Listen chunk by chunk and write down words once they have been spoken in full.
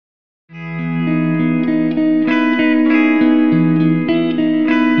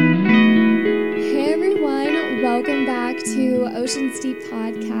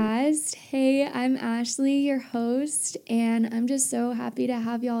I'm Ashley, your host, and I'm just so happy to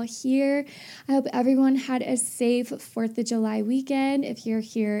have y'all here. I hope everyone had a safe 4th of July weekend. If you're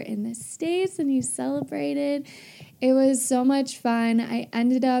here in the States and you celebrated, it was so much fun. I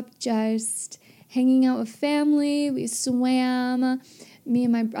ended up just hanging out with family. We swam. Me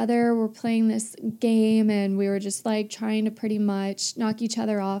and my brother were playing this game, and we were just like trying to pretty much knock each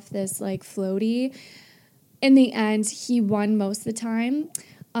other off this like floaty. In the end, he won most of the time.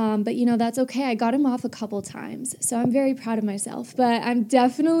 But that's okay. I got him off a couple times, so I'm very proud of myself. But I'm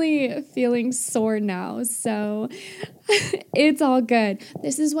definitely feeling sore now, so it's all good.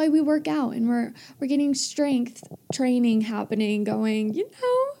 This is why we work out, and we're getting strength training happening. Going,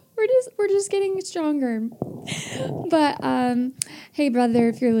 we're just getting stronger. But hey, brother,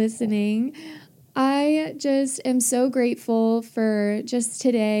 if you're listening, I just am so grateful for just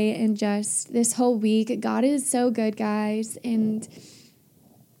today and just this whole week. God is so good, guys, and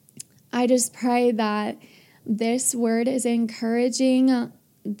I just pray that this word is encouraging.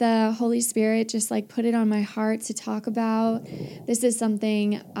 The Holy Spirit just like put it on my heart to talk about. This is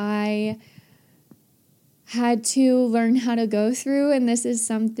something I had to learn how to go through, and this is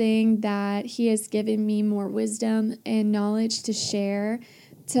something that He has given me more wisdom and knowledge to share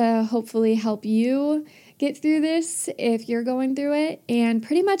to hopefully help you get through this if you're going through it. And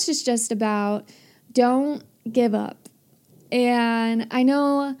pretty much it's just about don't give up. And I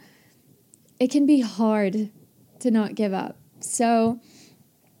know it can be hard to not give up. So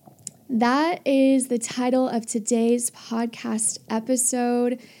that is the title of today's podcast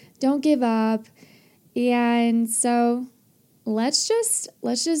episode. Don't give up. And so let's just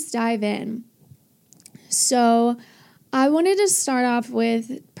dive in. So I wanted to start off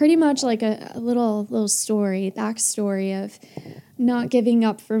with pretty much like a little backstory of not giving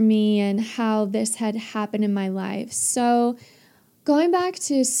up for me and how this had happened in my life. So going back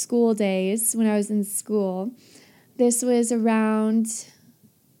to school days when I was in school, this was around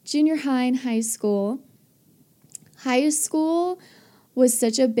junior high and high school. High school was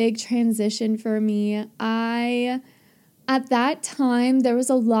such a big transition for me. At that time, there was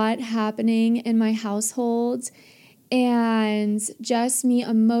a lot happening in my household, and just me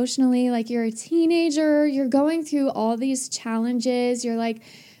emotionally, like you're a teenager, you're going through all these challenges, you're like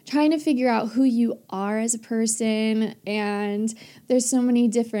trying to figure out who you are as a person, and there's so many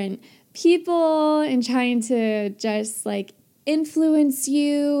different people and trying to just like influence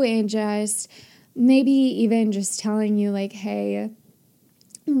you and just maybe even just telling you like, hey,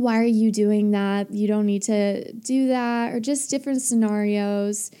 why are you doing that? You don't need to do that, or just different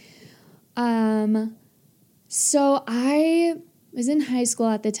scenarios. So I was in high school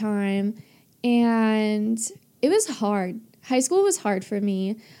at the time, and it was hard. High school was hard for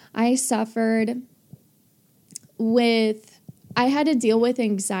me. I had to deal with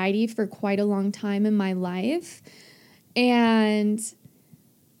anxiety for quite a long time in my life, and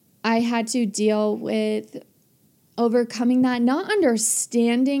I had to deal with overcoming that, not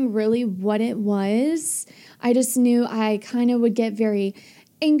understanding really what it was. I just knew I kind of would get very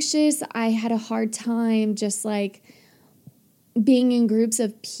anxious. I had a hard time just like being in groups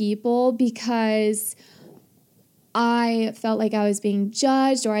of people because I felt like I was being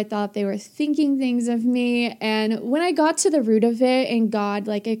judged, or I thought they were thinking things of me. And when I got to the root of it and God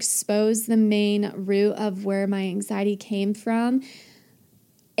like exposed the main root of where my anxiety came from,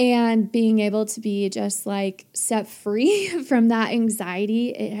 and being able to be just like set free from that anxiety,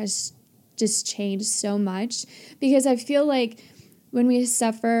 it has just changed so much. Because I feel like when we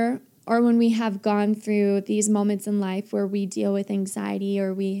suffer, or when we have gone through these moments in life where we deal with anxiety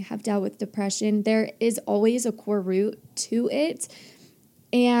or we have dealt with depression, there is always a core root to it.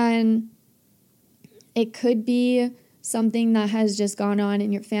 And it could be something that has just gone on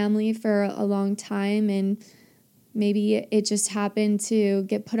in your family for a long time, and maybe it just happened to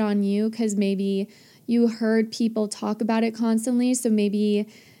get put on you because maybe you heard people talk about it constantly. So maybe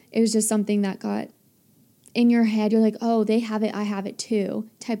it was just something that got in your head. You're like, oh, they have it, I have it too,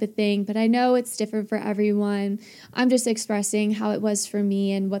 type of thing. But I know it's different for everyone. I'm just expressing how it was for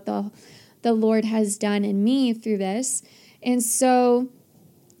me and what the Lord has done in me through this. And so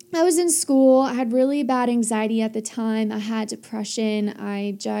I was in school. I had really bad anxiety at the time. I had depression.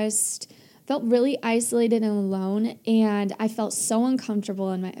 I just felt really isolated and alone, and I felt so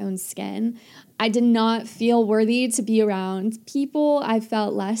uncomfortable in my own skin. I did not feel worthy to be around people. I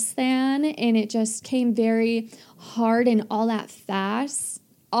felt less than, and it just came very hard and all that fast,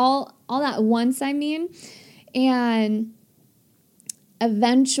 all at once, I mean. And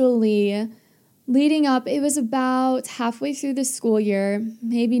eventually, leading up, it was about halfway through the school year,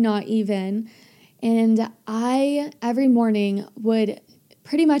 maybe not even, and I every morning would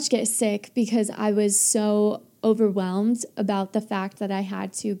pretty much get sick because I was so overwhelmed about the fact that I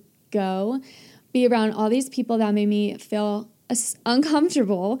had to go be around all these people that made me feel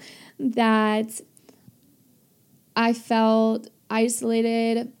uncomfortable, that I felt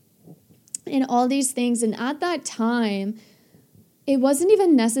isolated and all these things. And at that time, it wasn't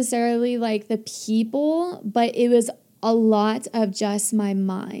even necessarily like the people, but it was a lot of just my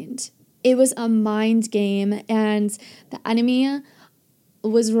mind. It was a mind game, and the enemy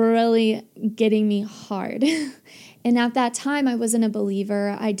was really getting me hard. And at that time, I wasn't a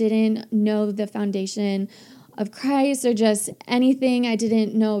believer. I didn't know the foundation of Christ or just anything. I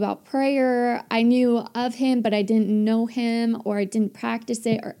didn't know about prayer. I knew of him, but I didn't know him, or I didn't practice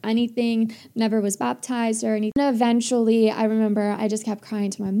it or anything. Never was baptized or anything. And eventually, I remember I just kept crying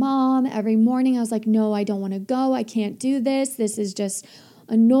to my mom every morning. I was like, no, I don't want to go. I can't do this. This is just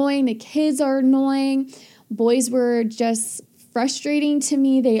annoying. The kids are annoying. Boys were just frustrating to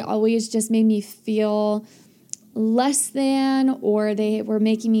me. They always just made me feel less than, or they were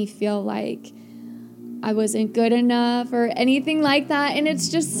making me feel like I wasn't good enough or anything like that. And it's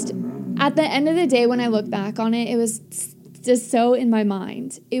just, at the end of the day, when I look back on it, it was just so in my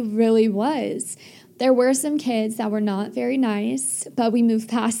mind. It really was. There were some kids that were not very nice, but we moved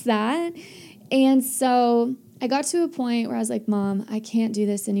past that. And so I got to a point where I was like, Mom, I can't do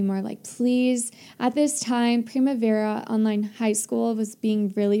this anymore. Like, please. At this time, Primavera Online High School was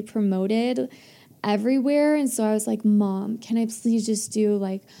being really promoted everywhere. And so I was like, Mom, can I please just do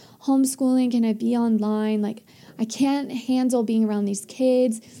like homeschooling? Can I be online? Like, I can't handle being around these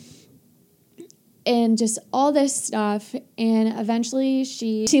kids and just all this stuff. And eventually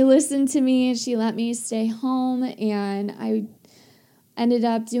she listened to me and she let me stay home. And I ended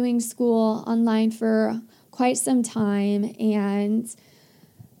up doing school online for quite some time. And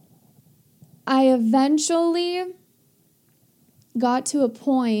I eventually got to a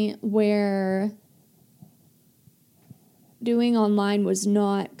point where doing online was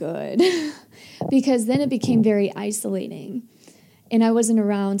not good because then it became very isolating. And I wasn't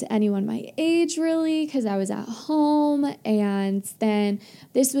around anyone my age really because I was at home. And then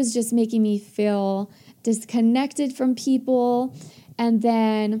this was just making me feel disconnected from people. And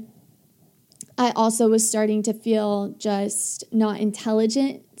then I also was starting to feel just not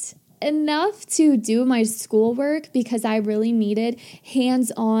intelligent enough to do my schoolwork because I really needed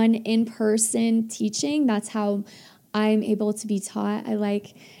hands-on, in-person teaching. That's how I'm able to be taught. I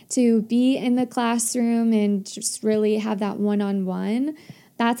like to be in the classroom and just really have that one-on-one.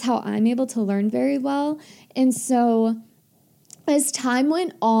 That's how I'm able to learn very well. And so as time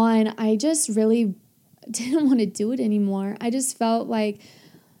went on, I just really didn't want to do it anymore. I just felt like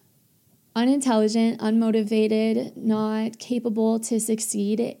unintelligent, unmotivated, not capable to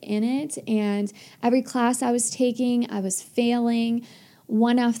succeed in it. And every class I was taking, I was failing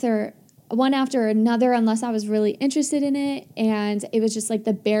one after another unless I was really interested in it. And it was just like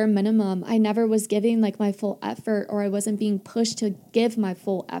the bare minimum. I never was giving like my full effort, or I wasn't being pushed to give my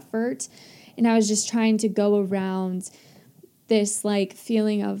full effort. And I was just trying to go around this like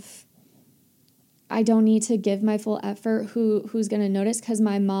feeling of I don't need to give my full effort. Who's going to notice? Because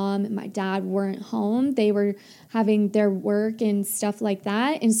my mom and my dad weren't home. They were having their work and stuff like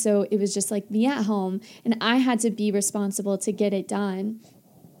that. And so it was just like me at home. And I had to be responsible to get it done.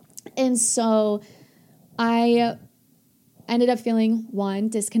 And so I ended up feeling 1,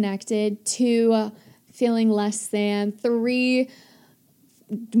 disconnected, 2, feeling less than, 3,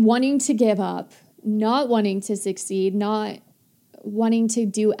 wanting to give up, not wanting to succeed, not wanting to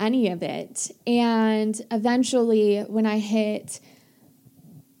do any of it. And eventually, when I hit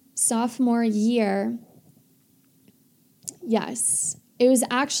sophomore year, yes, it was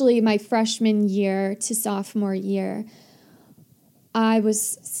actually my freshman year to sophomore year, I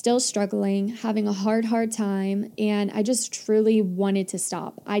was still struggling, having a hard time, and I just truly wanted to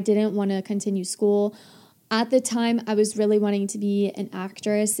stop. I didn't want to continue school. At the time, I was really wanting to be an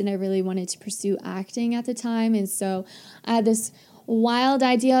actress, and I really wanted to pursue acting at the time. And so I had this wild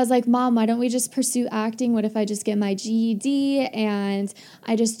idea. I was like, Mom, why don't we just pursue acting? What if I just get my GED and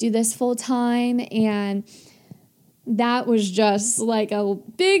I just do this full time? And that was just like a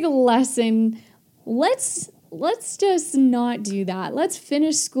big lesson. Let's just not do that. Let's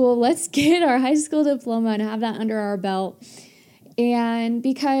finish school. Let's get our high school diploma and have that under our belt. And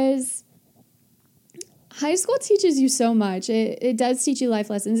because high school teaches you so much. It does teach you life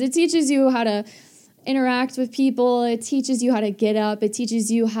lessons. It teaches you how to interact with people. It teaches you how to get up. It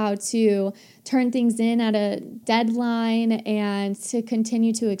teaches you how to turn things in at a deadline and to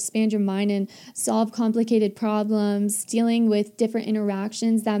continue to expand your mind and solve complicated problems, dealing with different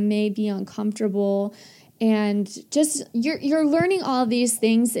interactions that may be uncomfortable. And just you're learning all these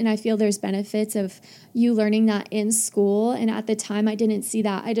things, and I feel there's benefits of you learning that in school. And at the time, I didn't see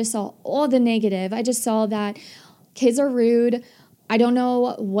that. I just saw all the negative. I just saw that kids are rude. I don't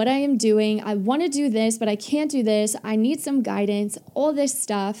know what I am doing. I want to do this, but I can't do this. I need some guidance, all this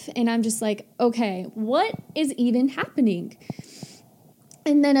stuff. And I'm just like, okay, what is even happening?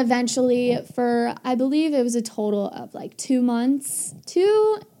 And then eventually for, I believe it was a total of like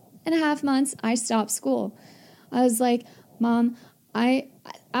 2.5 months, I stopped school. I was like, Mom, I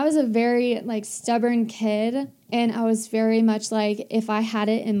was a very like stubborn kid, and I was very much like, if I had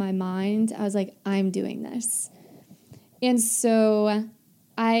it in my mind, I was like, I'm doing this. And so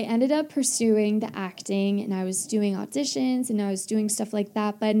I ended up pursuing the acting, and I was doing auditions and I was doing stuff like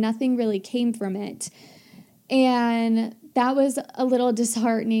that, but nothing really came from it. And that was a little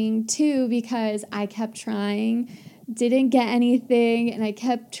disheartening too, because I kept trying, didn't get anything, and I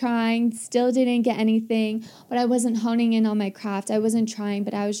kept trying, still didn't get anything, but I wasn't honing in on my craft. I wasn't trying,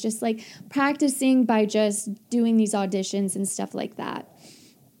 but I was just like practicing by just doing these auditions and stuff like that.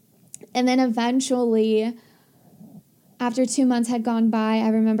 And then eventually, after 2 months had gone by, I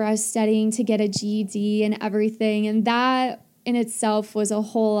remember I was studying to get a GED and everything, and that in itself was a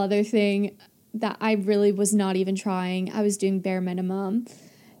whole other thing that I really was not even trying. I was doing bare minimum.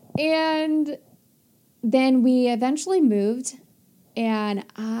 And then we eventually moved, and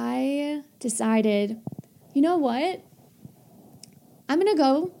I decided, you know what? I'm going to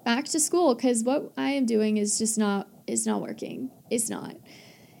go back to school, because what I am doing is just not working. It's not.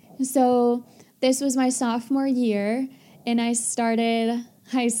 So this was my sophomore year, and I started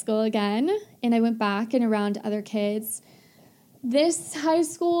high school again, and I went back and around other kids. This high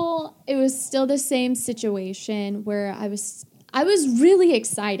school, it was still the same situation where I was really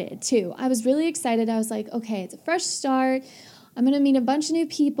excited too. I was really excited. I was like, okay, it's a fresh start. I'm going to meet a bunch of new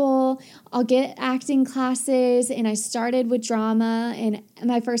people. I'll get acting classes. And I started with drama, and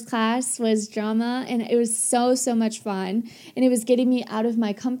my first class was drama, and it was so much fun. And it was getting me out of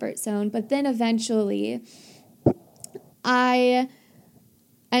my comfort zone. But then eventually I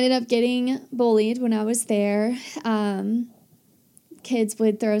ended up getting bullied when I was there. Kids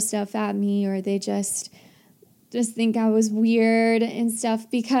would throw stuff at me, or they just think I was weird and stuff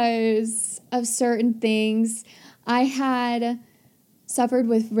because of certain things. I had suffered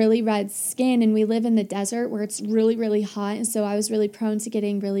with really red skin, and we live in the desert where it's really, really hot, and so I was really prone to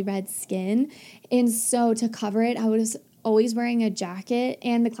getting really red skin. And so to cover it, I was always wearing a jacket,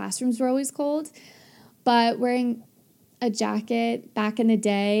 and the classrooms were always cold. But wearing a jacket back in the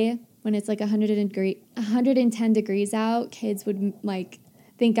day, when it's like 110 degrees out, kids would like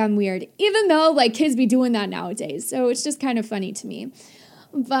think I'm weird, even though like kids be doing that nowadays. So it's just kind of funny to me.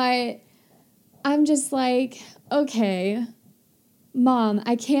 But I'm just like, okay, Mom,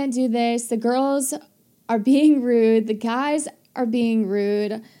 I can't do this. The girls are being rude. The guys are being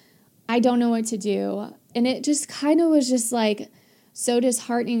rude. I don't know what to do. And it just kind of was just like so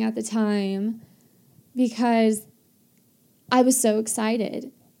disheartening at the time, because I was so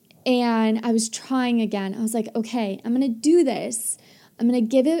excited. And I was trying again. I was like, okay, I'm going to do this. I'm going to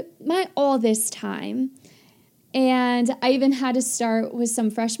give it my all this time. And I even had to start with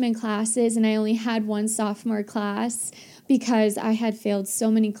some freshman classes, and I only had one sophomore class because I had failed so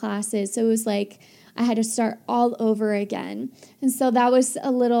many classes. So it was like I had to start all over again. And so that was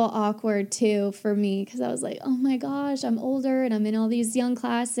a little awkward too for me, because I was like, oh my gosh, I'm older and I'm in all these young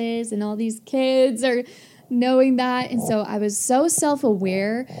classes, and all these kids are knowing that. And so I was so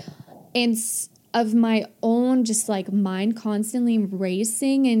self-aware and of my own just like mind constantly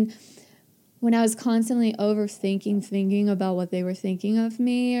racing. And when I was constantly overthinking, thinking about what they were thinking of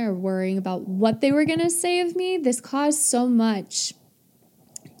me, or worrying about what they were going to say of me, this caused so much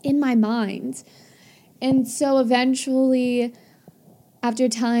in my mind. And so eventually, after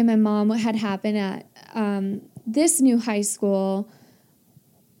telling my mom what had happened at this new high school,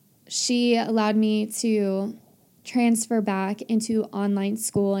 she allowed me to transfer back into online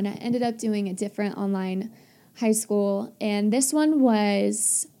school, and I ended up doing a different online high school, and this one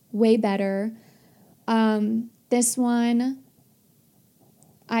was way better. This one,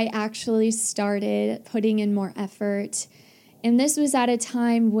 I actually started putting in more effort, and this was at a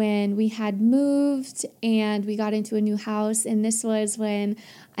time when we had moved and we got into a new house, and this was when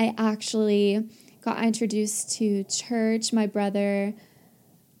I actually got introduced to church. My brother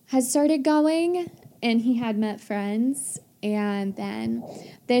had started going, and he had met friends, and then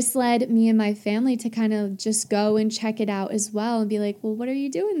this led me and my family to kind of just go and check it out as well and be like, well, what are you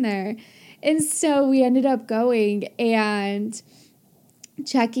doing there? And so we ended up going and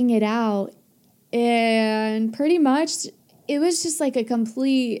checking it out, and pretty much it was just like a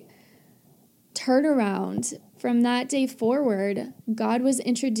complete turnaround. From that day forward, God was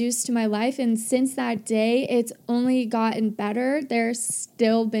introduced to my life, and since that day, it's only gotten better. There's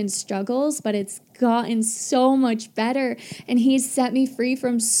still been struggles, but it's gotten so much better, and He's set me free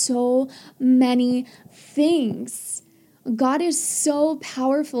from so many things. God is so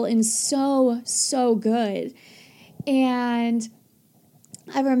powerful and so, so good. And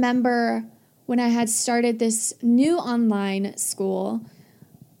I remember when I had started this new online school,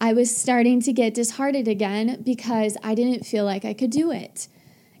 I was starting to get disheartened again because I didn't feel like I could do it.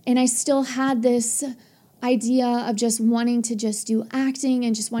 And I still had this idea of just wanting to just do acting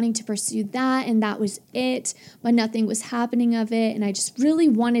and just wanting to pursue that, and that was it, but nothing was happening of it, and I just really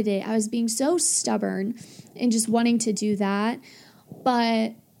wanted it. I was being so stubborn and just wanting to do that,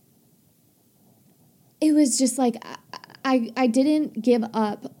 but it was just like I didn't give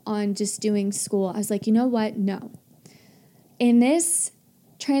up on just doing school. I was like, you know what? No. And this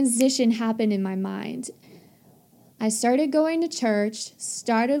transition happened in my mind. I started going to church,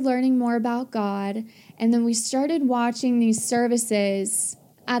 started learning more about God, and then we started watching these services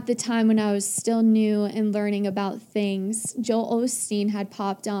at the time when I was still new and learning about things. Joel Osteen had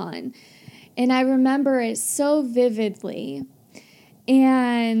popped on, and I remember it so vividly.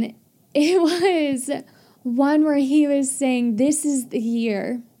 And it was one where he was saying, this is the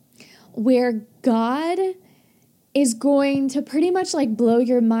year where God is going to pretty much like blow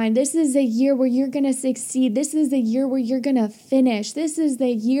your mind. This is a year where you're going to succeed. This is the year where you're going to finish. This is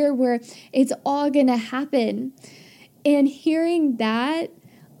the year where it's all going to happen. And hearing that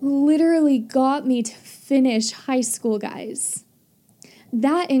literally got me to finish high school, guys.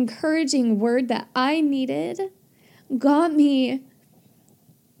 That encouraging word that I needed got me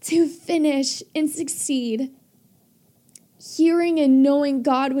to finish and succeed. Hearing and knowing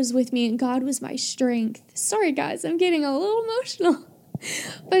God was with me and God was my strength. Sorry, guys, I'm getting a little emotional.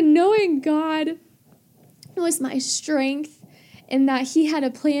 But knowing God was my strength and that He had a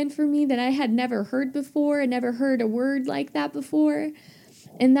plan for me that I had never heard before. I never heard a word like that before.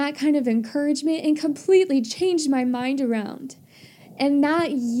 And that kind of encouragement and completely changed my mind around. And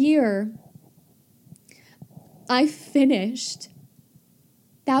that year, I finished.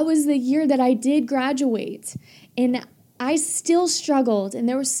 That was the year that I did graduate. And I still struggled, and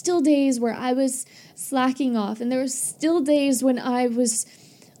there were still days where I was slacking off, and there were still days when I was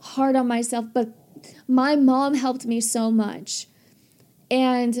hard on myself, but my mom helped me so much,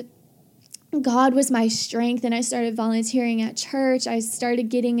 and God was my strength, and I started volunteering at church. I started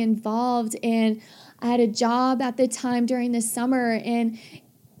getting involved, and I had a job at the time during the summer, and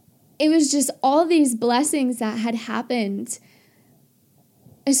it was just all these blessings that had happened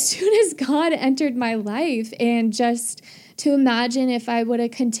as soon as God entered my life. And just to imagine if I would have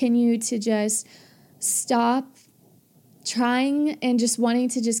continued to just stop trying and just wanting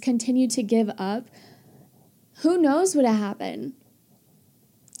to just continue to give up, who knows what would have happened.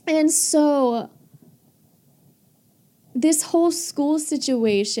 And so this whole school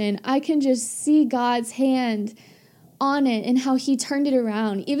situation, I can just see God's hand on it and how He turned it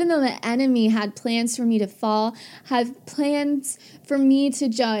around. Even though the enemy had plans for me to fall, had plans for me to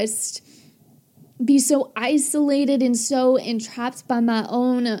just be so isolated and so entrapped by my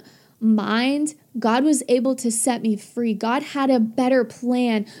own mind, God was able to set me free. God had a better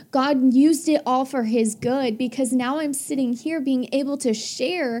plan. God used it all for His good, because now I'm sitting here being able to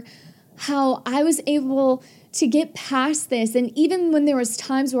share how I was able to get past this. And even when there was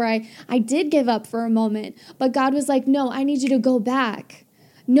times where I did give up for a moment, but God was like, no, I need you to go back.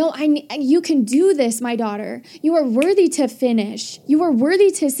 No, you can do this, my daughter. You are worthy to finish. You are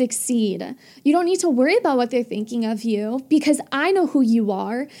worthy to succeed. You don't need to worry about what they're thinking of you, because I know who you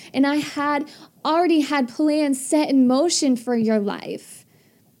are, and I had already had plans set in motion for your life.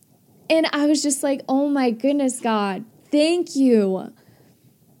 And I was just like, oh my goodness, God, thank you.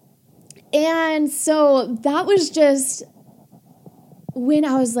 And so that was just when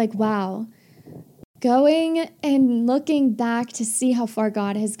I was like, wow, going and looking back to see how far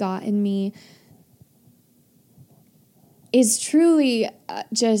God has gotten me is truly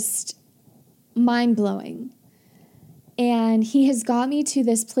just mind-blowing. And He has got me to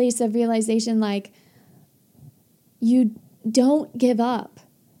this place of realization, like, you don't give up.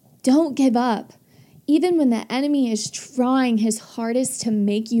 Don't give up. Even when the enemy is trying his hardest to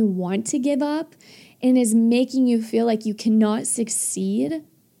make you want to give up and is making you feel like you cannot succeed,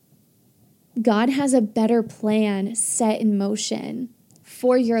 God has a better plan set in motion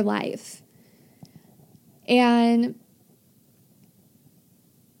for your life. And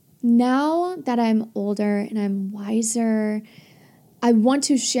now that I'm older and I'm wiser, I want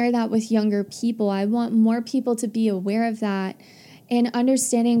to share that with younger people. I want more people to be aware of that. and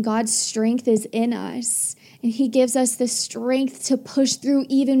understanding God's strength is in us. And he gives us the strength to push through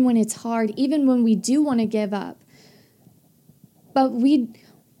even when it's hard, even when we do want to give up. But we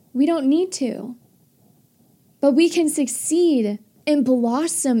don't need to. But we can succeed and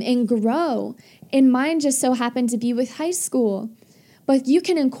blossom and grow. And mine just so happened to be with high school. But you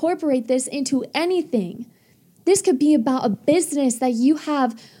can incorporate this into anything. This could be about a business that you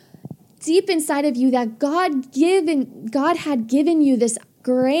have deep inside of you that God had given you this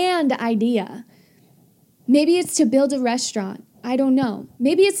grand idea. Maybe it's to build a restaurant. I don't know.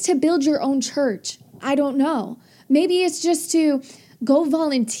 Maybe it's to build your own church. I don't know. Maybe it's just to go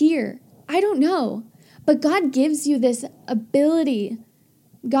volunteer. I don't know. But God gives you this ability.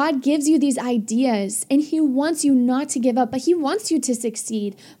 God gives you these ideas, and he wants you not to give up, but he wants you to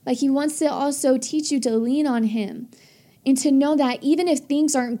succeed. But he wants to also teach you to lean on him and to know that even if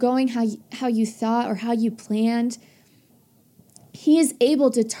things aren't going how you thought or how you planned, he is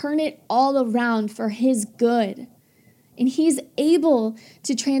able to turn it all around for his good. And he's able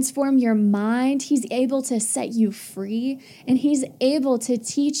to transform your mind. He's able to set you free. And he's able to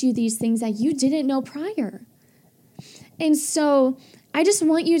teach you these things that you didn't know prior. And so I just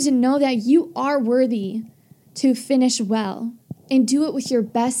want you to know that you are worthy to finish well and do it with your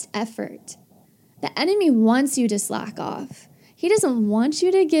best effort. The enemy wants you to slack off. He doesn't want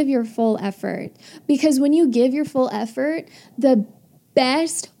you to give your full effort, because when you give your full effort, the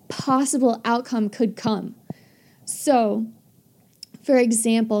best possible outcome could come. So, for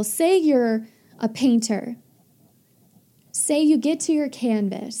example, say you're a painter. Say you get to your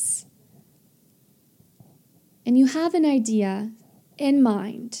canvas and you have an idea in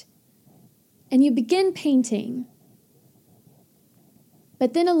mind and you begin painting.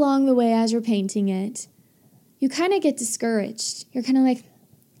 But then along the way, as you're painting it, you kind of get discouraged. You're kind of like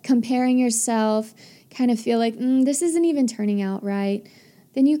comparing yourself, kind of feel like, this isn't even turning out right.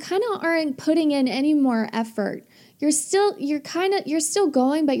 Then you kind of aren't putting in any more effort. You're still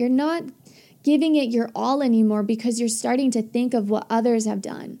going, but you're not giving it your all anymore, because you're starting to think of what others have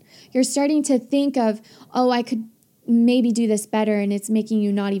done. You're starting to think of, I could maybe do this better, and it's making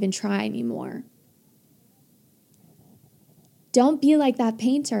you not even try anymore. Don't be like that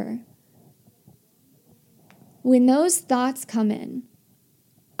painter. When those thoughts come in,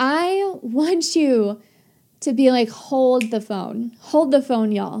 I want you to be like, hold the phone. Hold the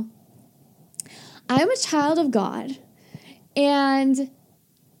phone, y'all. I'm a child of God, and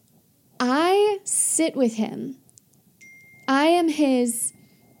I sit with him. I am his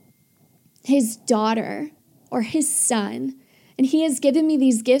daughter or his son, and he has given me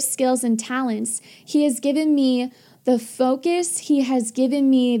these gifts, skills, and talents. He has given me the focus. He has given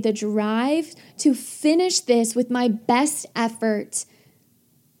me the drive to finish this with my best effort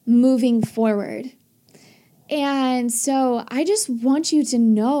moving forward. And so I just want you to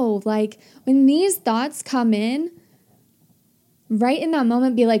know, like, when these thoughts come in, right in that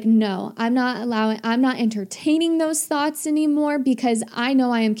moment, be like, no, I'm not entertaining those thoughts anymore, because I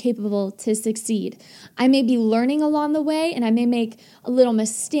know I am capable to succeed. I may be learning along the way, and I may make little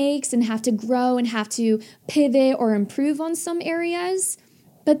mistakes and have to grow and have to pivot or improve on some areas,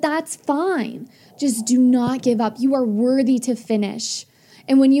 but that's fine. Just do not give up. You are worthy to finish.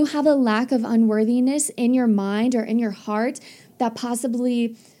 And when you have a lack of unworthiness in your mind or in your heart that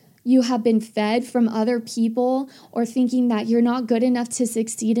possibly you have been fed from other people, or thinking that you're not good enough to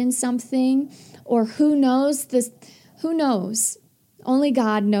succeed in something, or who knows, only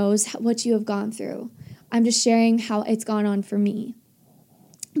God knows what you have gone through. I'm just sharing how it's gone on for me.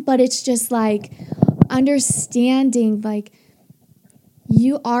 But it's just like understanding, like,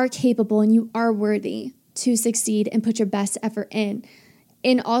 you are capable and you are worthy to succeed and put your best effort in.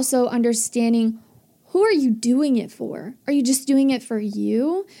 And also understanding, who are you doing it for? Are you just doing it for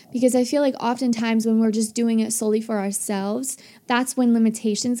you? Because I feel like oftentimes when we're just doing it solely for ourselves, that's when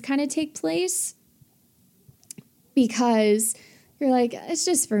limitations kind of take place. Because you're like, it's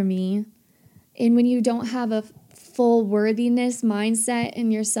just for me. And when you don't have a full worthiness mindset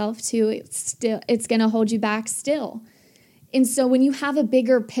in yourself too, it's going to hold you back still. And so when you have a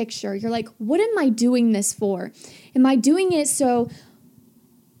bigger picture, you're like, what am I doing this for? Am I doing it so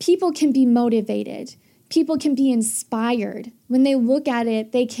people can be motivated? People can be inspired. When they look at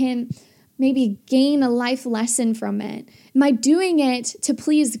it, they can maybe gain a life lesson from it. Am I doing it to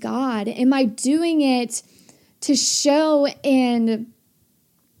please God? Am I doing it to show and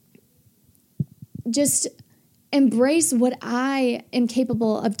just embrace what I am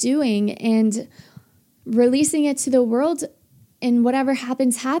capable of doing and releasing it to the world, and whatever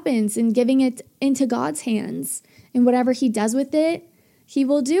happens, and giving it into God's hands, and whatever he does with it, he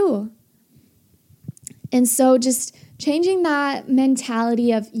will do. And so just Changing that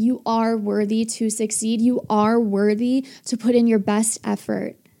mentality of you are worthy to succeed. You are worthy to put in your best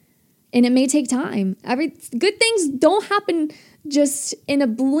effort. And it may take time. Good things don't happen just in a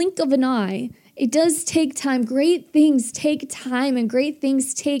blink of an eye. It does take time. Great things take time, and great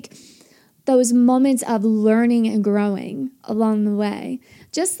things take those moments of learning and growing along the way.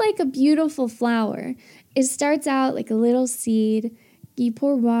 Just like a beautiful flower. It starts out like a little seed. You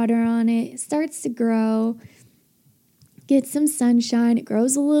pour water on it. It starts to grow. Get some sunshine. It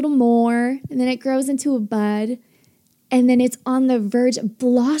grows a little more. And then it grows into a bud. And then it's on the verge of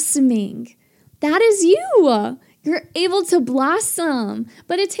blossoming. That is you. You're able to blossom.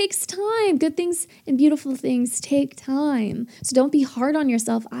 But it takes time. Good things and beautiful things take time. So don't be hard on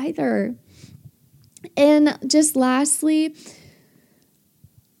yourself either. And just lastly,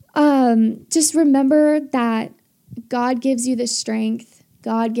 just remember that God gives you the strength.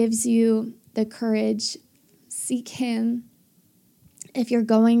 God gives you the courage. Seek Him. If you're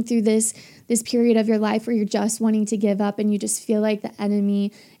going through this period of your life where you're just wanting to give up and you just feel like the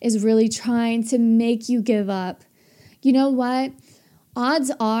enemy is really trying to make you give up, you know what?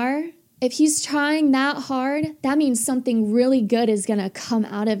 Odds are, if he's trying that hard, that means something really good is going to come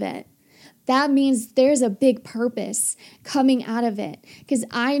out of it. That means there's a big purpose coming out of it. Because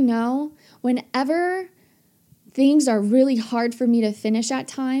I know whenever things are really hard for me to finish at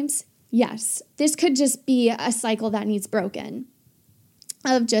times, yes, this could just be a cycle that needs broken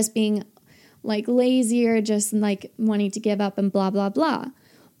of just being like lazy or just like wanting to give up and blah, blah, blah.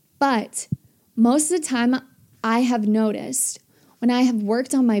 But most of the time I have noticed when I have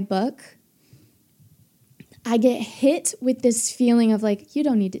worked on my book, I get hit with this feeling of like, you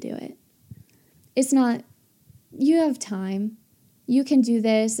don't need to do it. It's not, you have time. You can do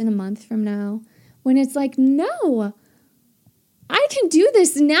this in a month from now. When it's like, no, I can do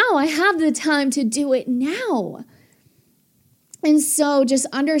this now. I have the time to do it now. And so just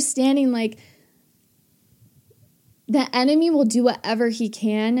understanding like the enemy will do whatever he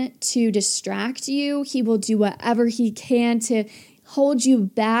can to distract you. He will do whatever he can to hold you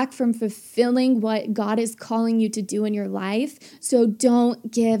back from fulfilling what God is calling you to do in your life. So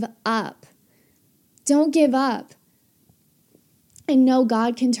don't give up. Don't give up. And know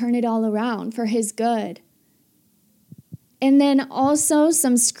God can turn it all around for His good. And then also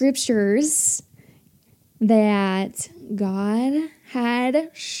some scriptures that God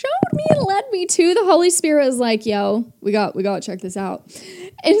had showed me and led me to. The Holy Spirit was like, yo, we got to check this out.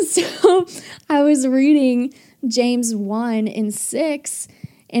 And so I was reading James 1:6,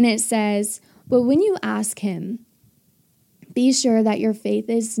 and it says, but when you ask Him, be sure that your faith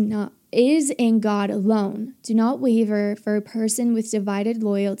is in God alone. Do not waver, for a person with divided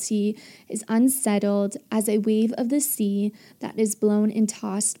loyalty is unsettled as a wave of the sea that is blown and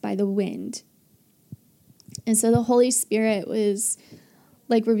tossed by the wind. And so the Holy Spirit was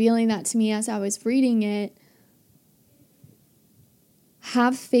like revealing that to me as I was reading it.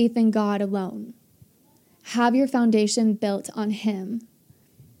 Have faith in God alone. Have your foundation built on Him.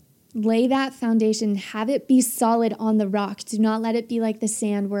 Lay that foundation, have it be solid on the rock. Do not let it be like the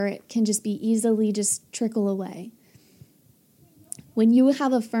sand where it can just be easily just trickle away. When you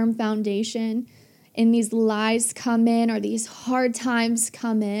have a firm foundation and these lies come in or these hard times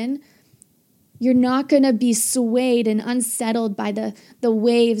come in, you're not going to be swayed and unsettled by the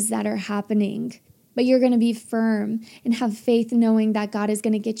waves that are happening, but you're going to be firm and have faith knowing that God is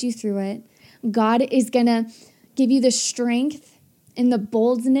going to get you through it. God is going to give you the strength and the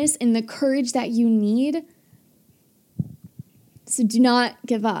boldness and the courage that you need. So do not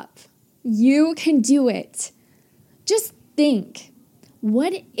give up. You can do it. Just think,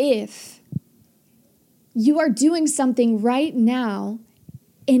 what if you are doing something right now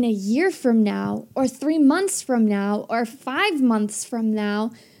in a year from now or 3 months from now or 5 months from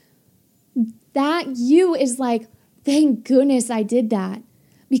now that you is like, thank goodness I did that,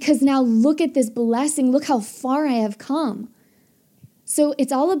 because now look at this blessing. Look how far I have come. So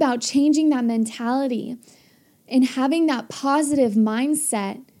it's all about changing that mentality and having that positive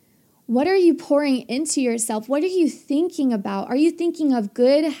mindset. What are you pouring into yourself? What are you thinking about? Are you thinking of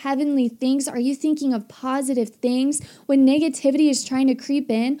good heavenly things? Are you thinking of positive things? When negativity is trying to creep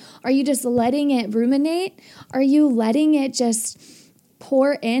in, are you just letting it ruminate? Are you letting it just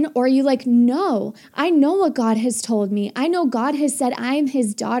pour in? Or are you like, no, I know what God has told me. I know God has said I am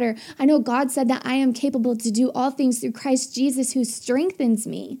His daughter. I know God said that I am capable to do all things through Christ Jesus who strengthens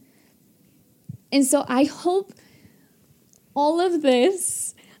me. And so I hope all of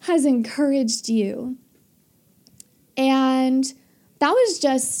this has encouraged you. And that was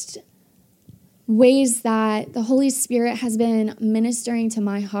just ways that the Holy Spirit has been ministering to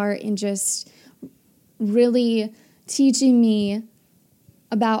my heart and just really teaching me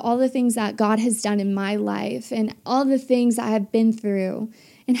about all the things that God has done in my life and all the things I have been through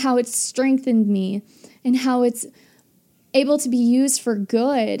and how it's strengthened me and how it's able to be used for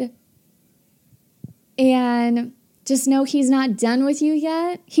good. And just know He's not done with you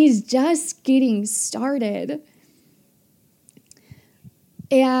yet. He's just getting started.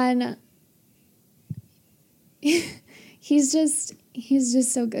 And He's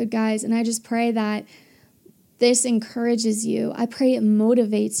just so good, guys. And I just pray that this encourages you. I pray it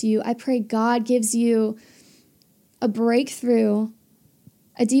motivates you. I pray God gives you a breakthrough,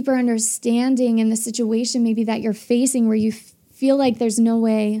 a deeper understanding in the situation maybe that you're facing where you feel like there's no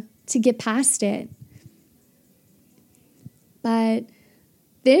way to get past it. But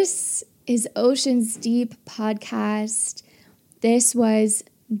this is Oceans Deep Podcast. This was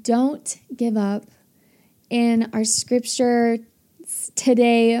Don't Give Up. And our scripture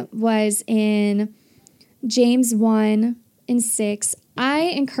today was in James 1:6. I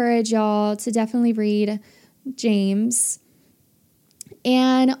encourage y'all to definitely read James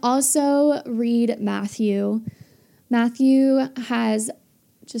and also read Matthew. Matthew has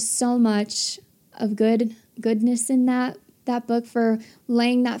just so much of goodness in that book for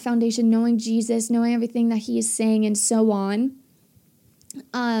laying that foundation, knowing Jesus, knowing everything that He is saying, and so on.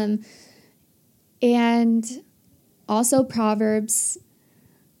 And also Proverbs.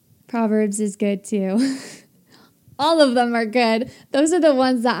 Proverbs is good too. All of them are good. Those are the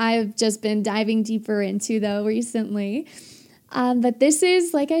ones that I've just been diving deeper into though recently. But this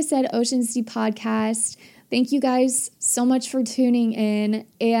is, like I said, Oceans Deep Podcast. Thank you guys so much for tuning in.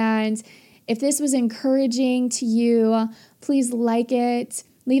 And if this was encouraging to you, please like it,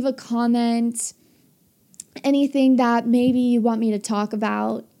 leave a comment, anything that maybe you want me to talk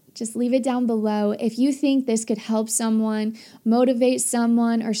about. Just leave it down below. If you think this could help someone, motivate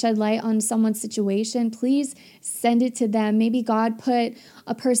someone, or shed light on someone's situation, please send it to them. Maybe God put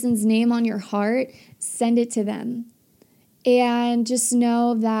a person's name on your heart. Send it to them. And just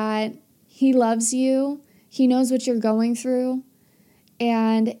know that He loves you. He knows what you're going through.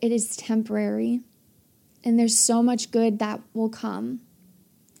 And it is temporary. And there's so much good that will come.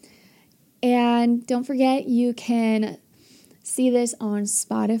 And don't forget, you can see this on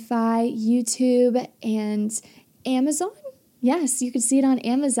Spotify, YouTube, and Amazon. Yes, you can see it on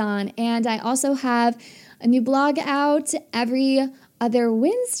Amazon. And I also have a new blog out every other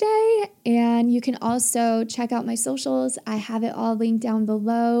Wednesday. And you can also check out my socials. I have it all linked down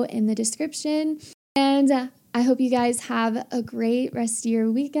below in the description. And I hope you guys have a great rest of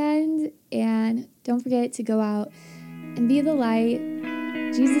your weekend. And don't forget to go out and be the light.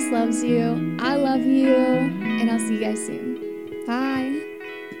 Jesus loves you. I love you. And I'll see you guys soon. Bye.